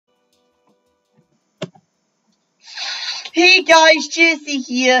Hey guys, Jesse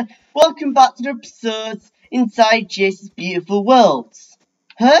here. Welcome back to the episodes inside Jesse's Beautiful Worlds.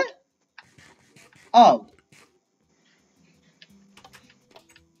 Huh? Oh.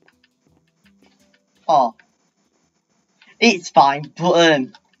 Oh. It's fine,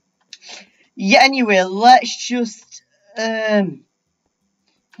 but yeah, anyway, let's just yeah,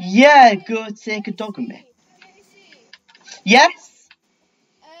 go take a dog with me. Yes?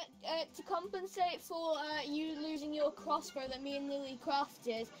 To compensate for you losing your crossbow that me and Lily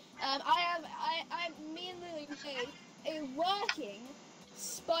crafted, me and Lily made a working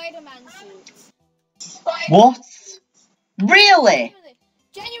Spiderman suit. What? Really?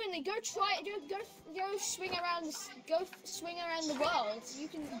 Genuinely, go swing around the world. You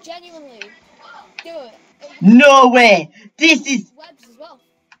can genuinely do it. No way! This is. Webs as well.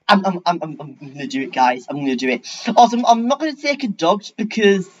 I'm gonna do it, guys. I'm gonna do it. Also, I'm not gonna take a dog just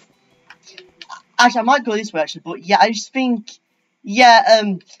because. Actually, I might go this way, actually, but yeah, I just think, yeah,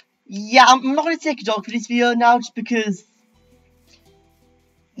 yeah, I'm not going to take a dog for this video now, just because,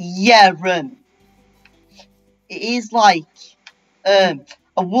 yeah, it is like, I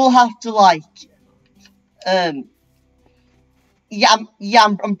will have to, like, yeah,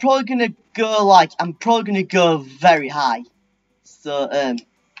 I'm probably going to go, like, I'm probably going to go very high, so,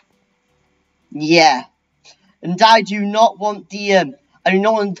 yeah, and I do not want the, I do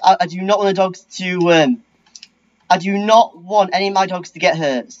not want the dogs to, I do not want any of my dogs to get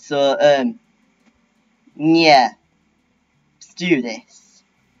hurt, so, yeah, let's do this.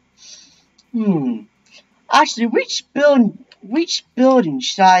 Actually, which building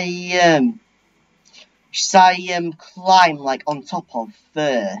should I climb, like, on top of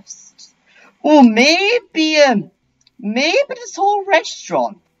first? Oh, maybe this whole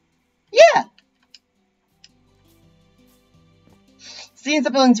restaurant. Yeah. Since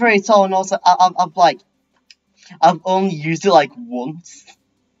the building's very tall, and also I've only used it like once.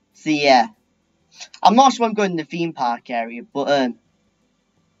 So yeah, I'm not sure I'm going to the theme park area, but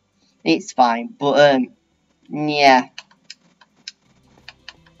it's fine. But yeah.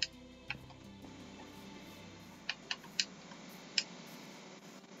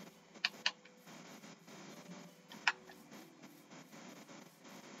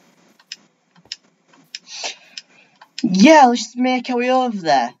 Yeah, let's just make our way over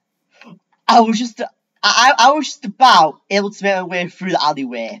there. I was just about able to make my way through the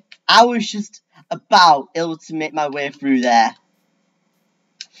alleyway. I was just about able to make my way through there.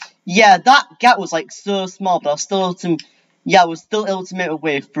 Yeah, that gap was like so small, but I was still able to, yeah, I was still able to make my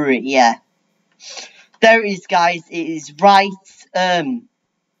way through it, yeah. There it is, guys. It is right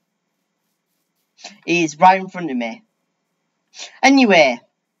in front of me. Anyway.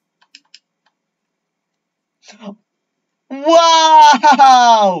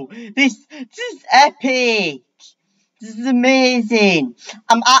 Wow! This is epic! This is amazing!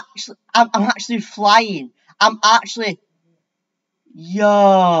 I'm actually flying.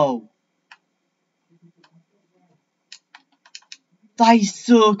 Yo! That is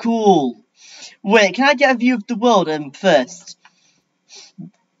so cool! Wait, can I get a view of the world first?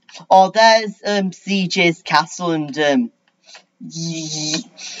 Oh, there's CJ's castle and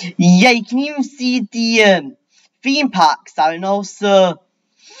yeah, you can even see the theme parks there, and also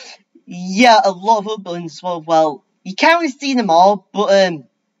yeah, a lot of other buildings as well. Well, you can't really see them all, but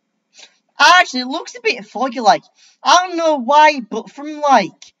actually it looks a bit foggy. Like, I don't know why, but from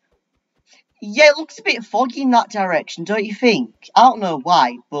like, yeah, it looks a bit foggy in that direction, don't you think? I don't know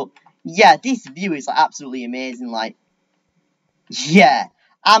why, but yeah, this view is like absolutely amazing. Like, yeah,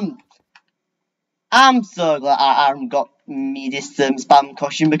 I'm so glad I haven't got me this spam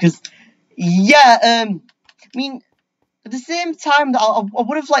costume, because yeah, I mean, at the same time that I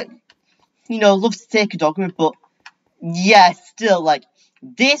would have, like, you know, loved to take a dog with me, but yeah, still, like,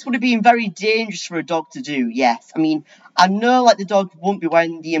 this would have been very dangerous for a dog to do. Yes, I mean, I know, like, the dog won't be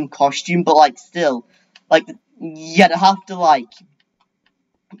wearing the costume, but like, still, like, yeah, they have to, like,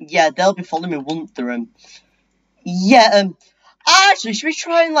 yeah, they'll be following me, won't they? Yeah, actually, should we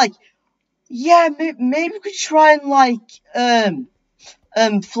try and, like, yeah, maybe we could try and, like,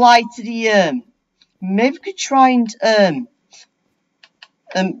 fly to the, maybe we could try and,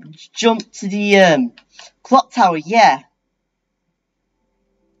 jump to the, clock tower, yeah.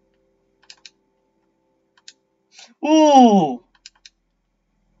 Ooh!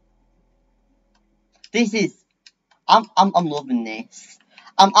 This is, I'm loving this.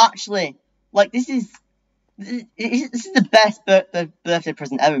 I'm actually, like, this is the best birthday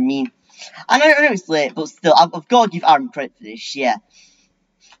present ever. I mean, I know it's late, but still, I've got to give Aaron credit for this, yeah.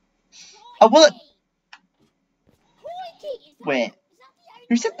 I will. Wait,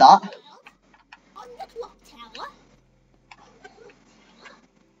 who said that? On the clock tower.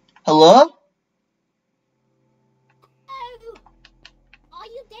 Hello? Oh, are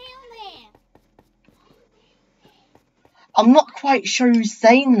you down there? I'm not quite sure who's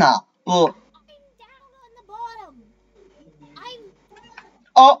saying that, but... I'm down on the bottom. I'm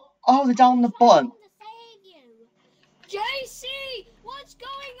Oh, they're down the bottom. trying to save you. JC, what's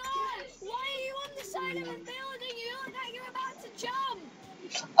going on? Why are you on the side of a building? You look like you're about to jump.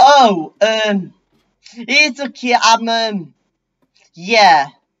 Oh, it's okay, yeah.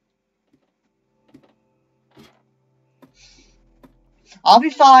 I'll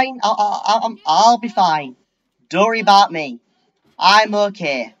be fine. I'll be fine. Don't worry about me. I'm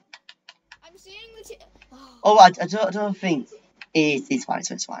okay. I'm seeing the Oh, I don't think it's fine.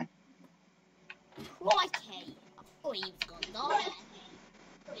 So it's fine. Crikey, I thought he was gonna die.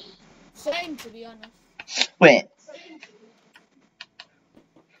 Same, to be honest.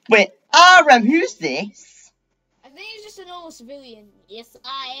 Wait, RM, who's this? I think he's just a normal civilian. Yes,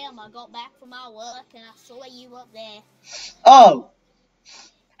 I am. I got back from my work and I saw you up there. Oh,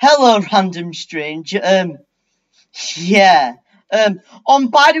 hello, random stranger. Yeah. By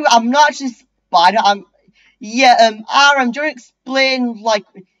the way, I'm not actually Spider. RM, do you explain what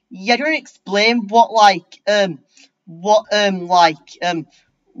yeah, do you explain what what's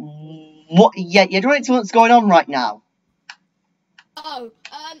going on right now? Oh,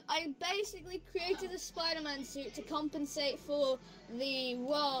 I basically created a Spiderman suit to compensate for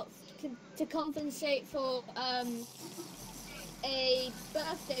to compensate for a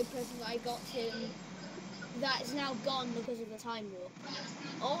birthday present that I got him that is now gone because of the time warp.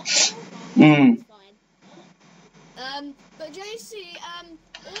 Oh, it's fine. But JC,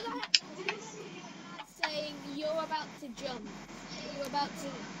 all that saying you're about to jump.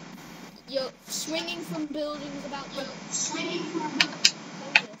 You're swinging from buildings, about to kill yourself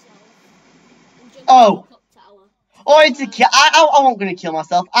and jump off Oh, the clock tower. oh, it's okay. I wasn't gonna kill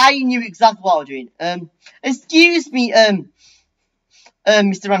myself. I knew exactly what I was doing. Excuse me,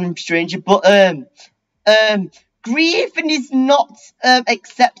 Mr. Random Stranger, but grieving is not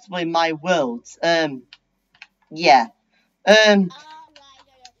acceptable in my world. Yeah.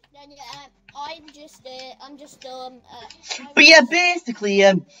 But yeah, basically,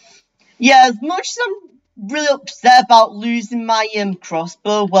 yeah, as much as I'm really upset about losing my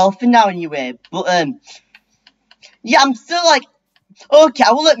crossbow, well, for now anyway, but yeah, I'm still like, okay,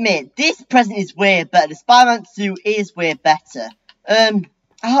 I will admit, this present is way better. The Spiderman suit is way better. I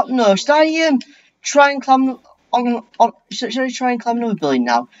don't know, should I try and climb should I try and climb another building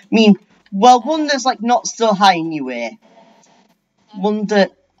now? I mean, well, one that's like not so high anyway. Wonder,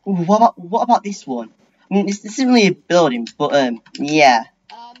 ooh, what about this one? I mean, this isn't really a building, but yeah.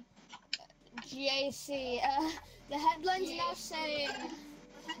 JC, the headline's now saying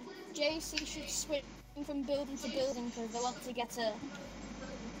JC should swing from building to building because they want to get a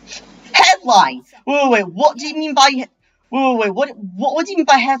Headline. Wait. What do you mean by? Wait. What do you mean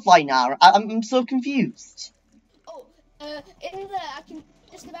by headline now? I'm so confused. Oh, in there I can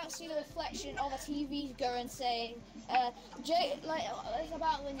just about see the reflection of a TV going saying, it's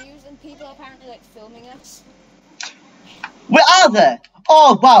about the news and people are apparently like filming us. Where are they?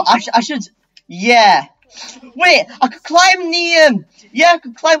 Oh wow, I should. Yeah. Wait, I could climb the yeah, I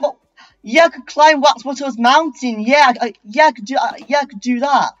could climb what? Yeah, I could climb Waxwater's mountain. Yeah, I could do. Yeah, I could do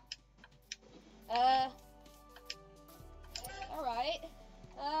that. All right.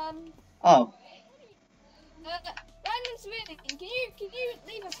 Oh. Random civilian, can you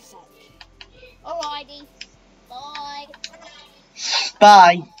leave us a sec? Alrighty. Bye.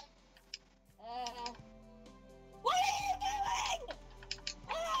 Bye. What are you doing?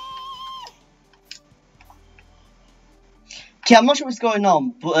 Okay, I'm not sure what's going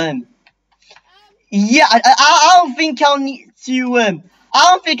on, but yeah, I don't think I'll need to I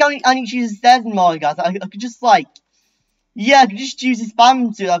don't think I need to use this anymore, guys. I could just like, yeah, I could just use this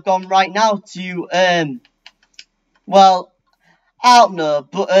spam tool I've got right now to well, I don't know,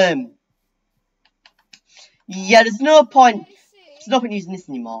 but yeah, there's no point using this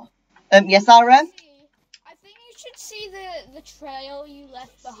anymore. Yes, RM? I think you should see the trail you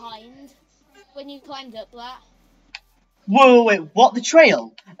left behind when you climbed up that. Whoa, wait, what, the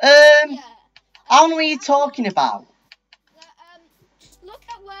trail? Yeah. I don't know what you're talking about. Just look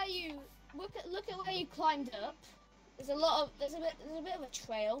at where you climbed up. There's a bit of a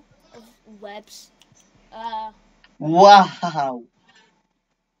trail of webs. Wow.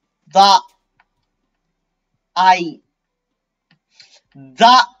 That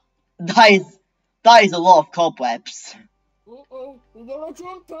is a lot of cobwebs. Uh-oh, we got a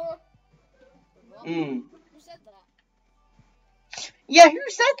jumper. Mm. Who said that? Yeah, who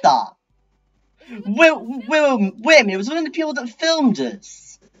said that? Wait a minute, it was one of the people that filmed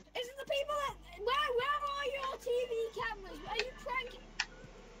us. It the people that where are your TV cameras? Are you pranking?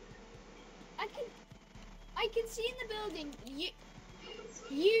 I can see in the building.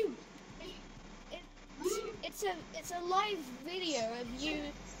 It's a live video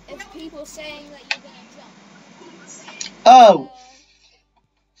of people saying that you're gonna jump. Oh.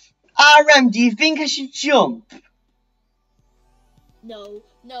 RM, do you think I should jump? No.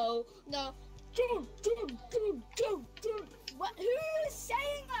 Jump. What? Who is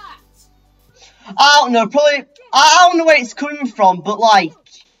saying that? I don't know, probably, I don't know where it's coming from, but like,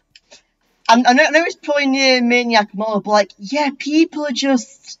 I know it's probably near Maniac Mall, but like, yeah, people are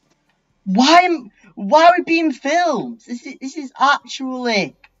just, why are we being filmed? This is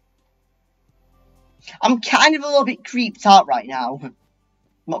actually, I'm kind of a little bit creeped out right now. I'm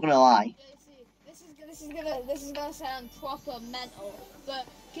not gonna lie. This is gonna sound proper mental, but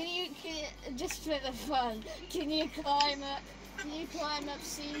can you just for the fun, can you climb up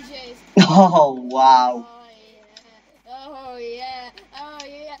CJ's? Oh wow. Oh yeah.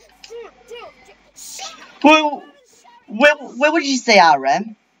 Well, where would you say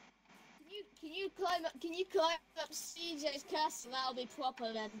RM? Can you climb up CJ's castle? That'll be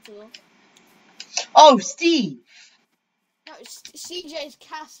proper mental. Oh, Steve. No, CJ's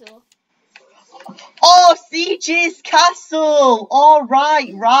castle. Oh, CJ's castle. All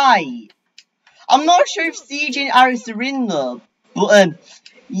right. I'm not sure if CJ and Iris are in though, but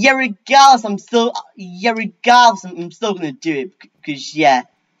yeah, regardless, I'm still gonna do it because yeah.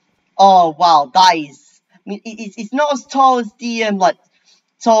 Oh wow, that is. I mean, it's not as tall as the like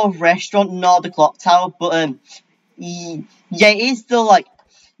tall restaurant nor the clock tower, but yeah, it is still like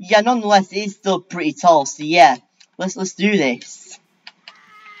nonetheless, it is still pretty tall. So yeah, let's do this.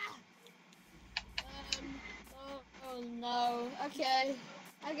 Oh no. Okay.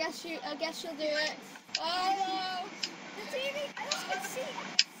 I guess you'll do it. Oh no. The TV. I can see.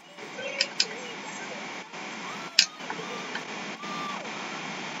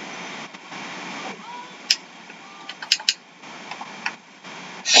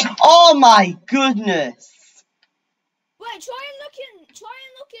 Oh my goodness. Wait, try and look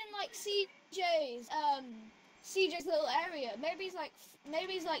in like CJ's little area. Maybe he's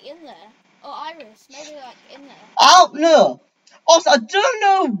like in there. Or Iris, maybe like in there. I don't know. Also, I don't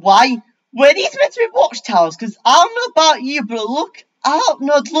know why. Were these meant to be watchtowers? Because I don't know about you, but look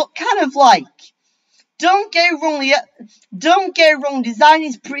kind of like. Don't get it wrong, design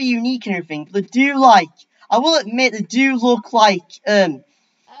is pretty unique and everything, but they do like, I will admit, they do look like, I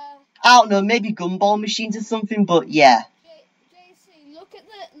don't know, maybe gumball machines or something, but yeah. JC, look at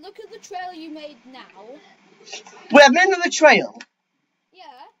the trail you made now. Wait, I'm in the trail.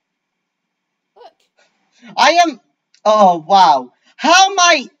 Yeah. Look. I am, oh wow. How am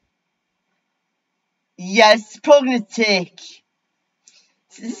I, yes, it's probably gonna take,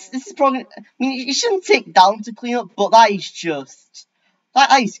 this is probably, I mean, it shouldn't take down to clean up, but that is just,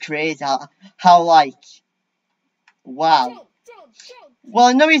 that is crazy, how like, wow. Well,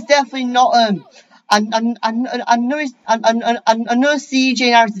 I know he's definitely not, I know CJ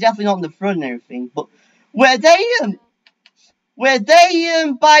and Iris are definitely not in the front and everything, but were they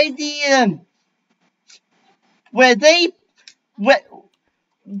by the, were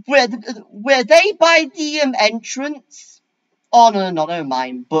they by the, entrance? Oh, no, never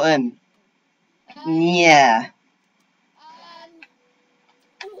mind, but, yeah.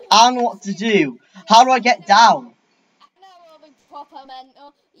 I don't know what to do. How do I get down? That'll be proper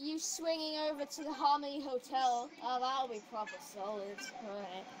mental. You swinging over to the Harmony Hotel. Oh, that'll be proper solid.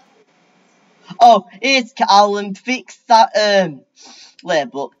 Right. Oh, it's Callum. Fix that later,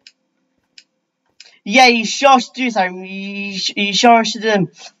 but yeah, you sure should do something. You sure should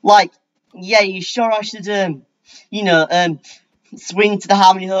like you sure I should swing to the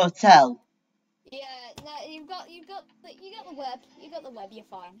Harmony Hotel. Yeah, no, you got the web. You got the web. You're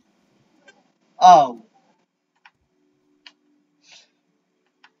fine. Oh.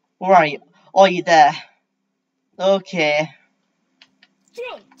 Right. Are you there? Okay.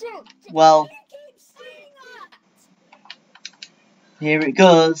 Well, here it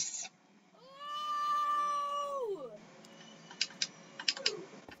goes.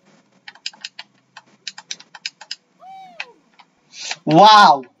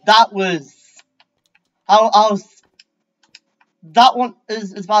 Wow, that was. That one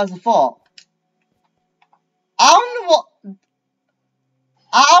is as bad as I thought. I don't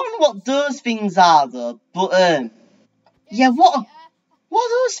know what those things are though, but yeah, what are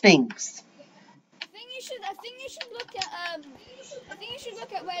those things? I think you should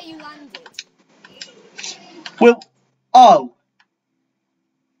look at where you landed. Well, oh,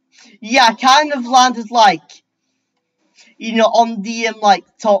 yeah, I kind of landed like, you know, on the like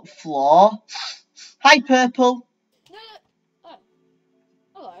top floor. Hi, Purple. No. Oh.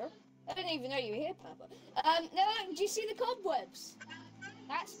 Hello. I didn't even know you were here, Purple. No. Do you see the cobwebs?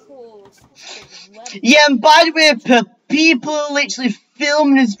 That's called web. Yeah, and by the way, people are literally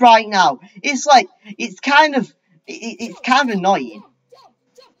filming us right now. It's like it's kind of annoying. Jump.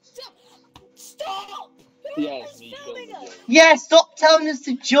 Stop! Yes, Who me is filming us? Yeah, stop telling us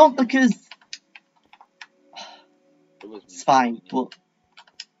to jump because it's fine, but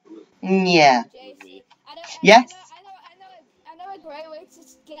yeah. JC, Yes. I know a great way to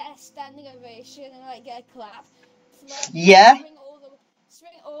get a standing ovation and like get a clap. Yeah.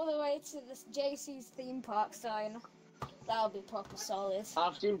 Swing all the way to this JC's theme park sign. That'll be proper solid.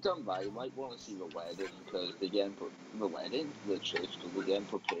 After you've done that, you might want to see the wedding because the church because they're getting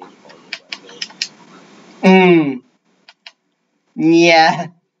prepared for the wedding. Yeah.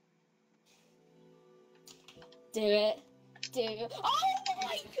 Do it. Oh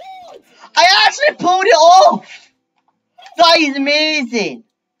my god! I actually pulled it off. That is amazing.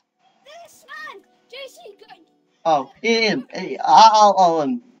 This man, JC, go. Oh,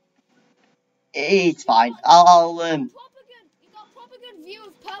 it's fine. You got proper good view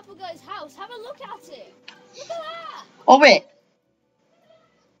of Purple Guy's house. Have a look at it. Look at that. Oh wait.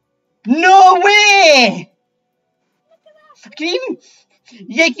 No way. Look at that. Can you even?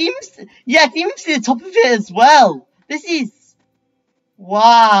 Yeah, can you even see the top of it as well? This is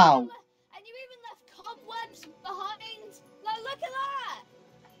wow. And you even left cobwebs behind. Like, look at that.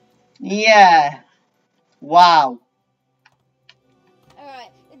 Yeah. Wow.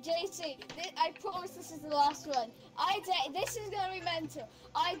 Alright, JC, I promise this is the last one. This is gonna be mental.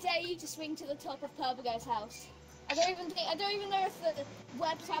 I dare you to swing to the top of Purple Guy's house. I don't even know if the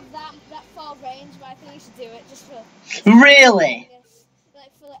webs have that far range, but I think you should do it just for Really?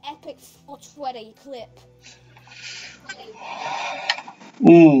 like for the epic 420 clip.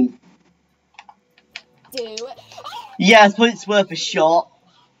 Ooh. Do it. Oh! Yes, but it's worth a shot.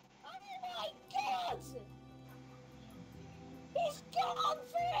 Oh my god! He's gone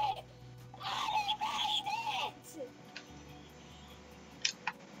for it! And he made it!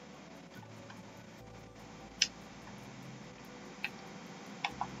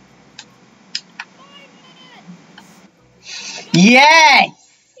 Yes!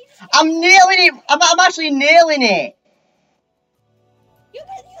 I'm nailing it! I'm actually nailing it! You're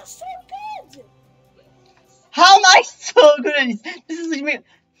so good! How am I so good at this? This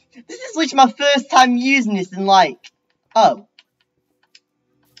is literally my first time using this and like... Oh.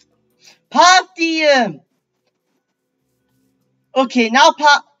 Part of the, okay, now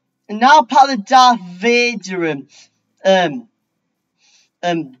part of the Darth Vader,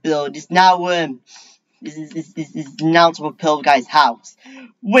 build is now, is now to a Pearl Guy's house.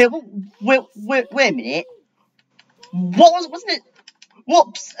 Wait a minute. Wasn't it?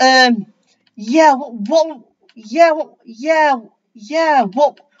 Whoops. What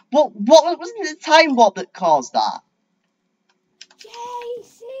wasn't it the time warp that caused that?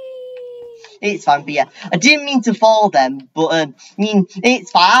 JC! It's fine, but yeah, I didn't mean to fall them, but I mean, it's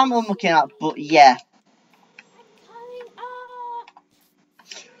fine. I'm looking at, but yeah. I'm coming up.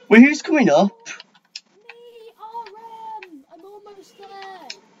 Wait, who's coming up? Me, RM. I'm almost there.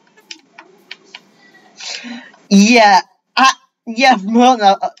 Yeah,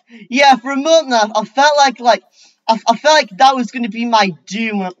 for a moment now, I felt like I felt like that was gonna be my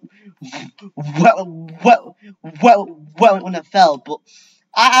doom when it fell, but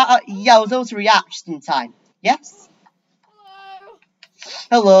I was able to react just in time. Yes.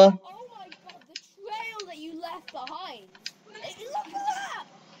 Hello. Oh my god, the trail that you left behind. Look at that.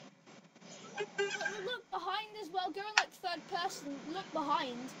 Look behind as well. Go in like third person. Look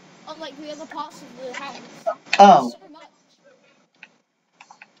behind on like the other parts of the house. Oh. So much.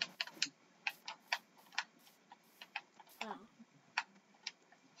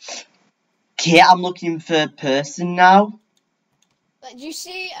 Okay, I'm looking third person now. But do you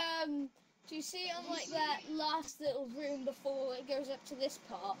see on like that last little room before it goes up to this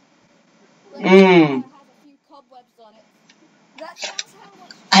part? Like, it has a few cobwebs on it. That's how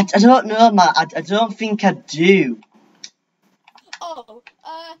much. I don't know, man. I don't think I do. Oh,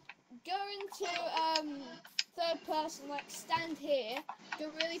 go into third person, like stand here, go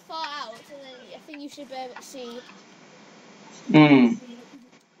really far out, and then I think you should be able to see.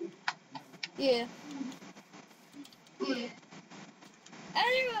 Yeah.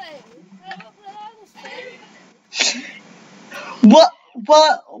 Anyway, Well,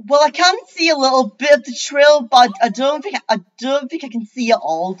 I can see a little bit of the trail, but I don't think I can see it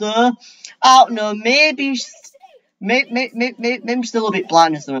all though. I don't know, maybe I'm still a bit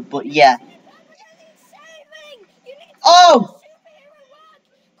blind or something, but yeah. You need Oh! Superhero work!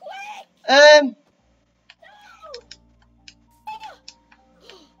 Quick!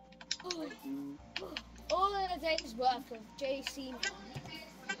 No! All in a day's work of JC.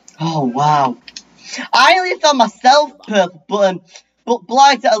 Oh, wow. I only thought myself purple, but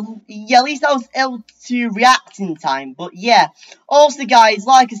blind, yeah, at least I was able to react in time. But yeah, also guys,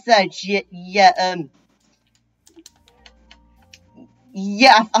 like I said, yeah,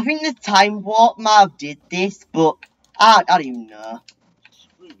 I think the time warp might have did this, but I don't even know.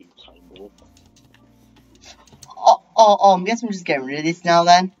 Oh, I guess I'm just getting rid of this now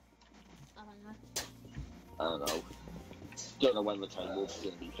then. I don't know. Don't know when the time warp's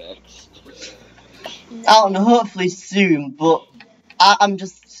gonna be fixed. I don't know, hopefully soon, but I'm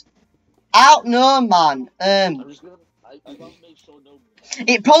just, I don't know, man. I'm just gonna, I gotta make sure no.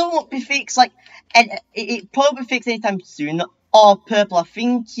 It probably won't be fixed like, it probably fixed anytime soon. Oh, purple, I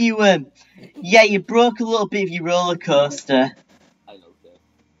think you yeah, you broke a little bit of your roller coaster. I know that.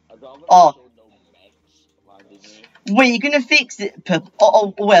 I'd rather Oh. make sure no mechs landed me. Wait, you're gonna fix it,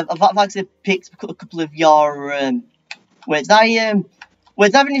 purple? Well, I've actually picked a couple of your wait, did I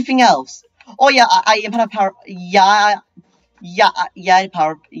have anything else? Oh yeah, I had a power. Yeah, I had a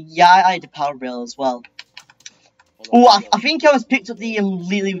power. Yeah, I had a power rail as well. Oh, I think I was picked up the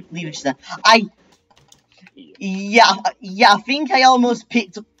lever just then. Yeah, I think I almost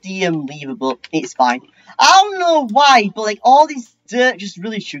picked up the lever, but it's fine. I don't know why, but like all this dirt just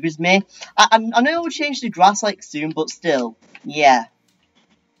really triggers me. I know we'll change the grass like soon, but still, yeah.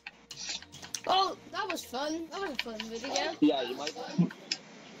 Oh, that was fun. That was a fun video. Yeah, you might.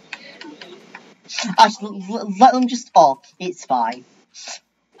 Actually, let them just. Oh, it's fine.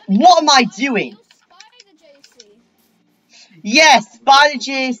 What am I doing? Spider JC. Yes, Spider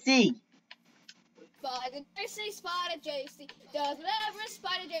JC. Spider JC, Spider JC does whatever a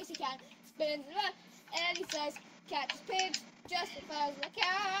Spider JC can. Spins it up, and he says, catches pigs just as fast as I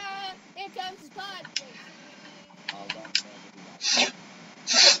can. Here comes the Spider JC.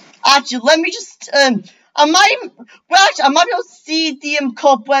 Actually, let me just I might be able to see the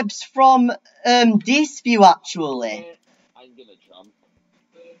cobwebs from this view actually. I'm gonna jump.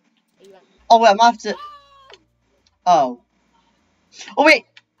 Oh wait, I'm gonna have to. Oh. Oh wait.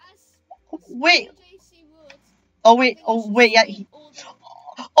 Wait. Oh wait, yeah.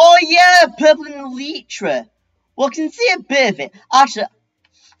 Oh yeah, purple and elytra. Well, I can see a bit of it. Actually,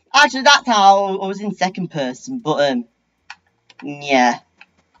 that time I was in second person, but yeah.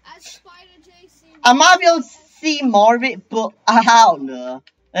 I might be able to see more of it, but I don't know.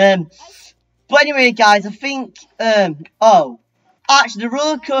 But anyway, guys, I think oh, actually, the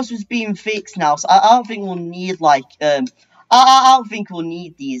roller coaster is being fixed now, so I don't think we'll need like I don't think we'll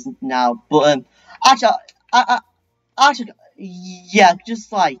need these now. But actually, actually, yeah,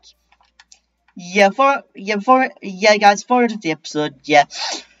 just like yeah, guys, for the episode, yeah.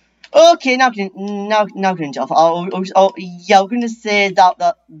 Okay, now can off. Oh, yeah, we're gonna say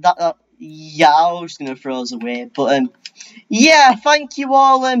that. Yeah, I was just gonna throw those away, but yeah, thank you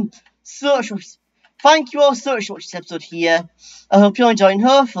all so much. Thank you all so much for watching this episode here. I hope you're enjoying.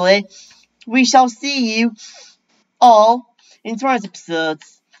 Hopefully, we shall see you all in tomorrow's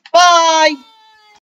episodes. Bye.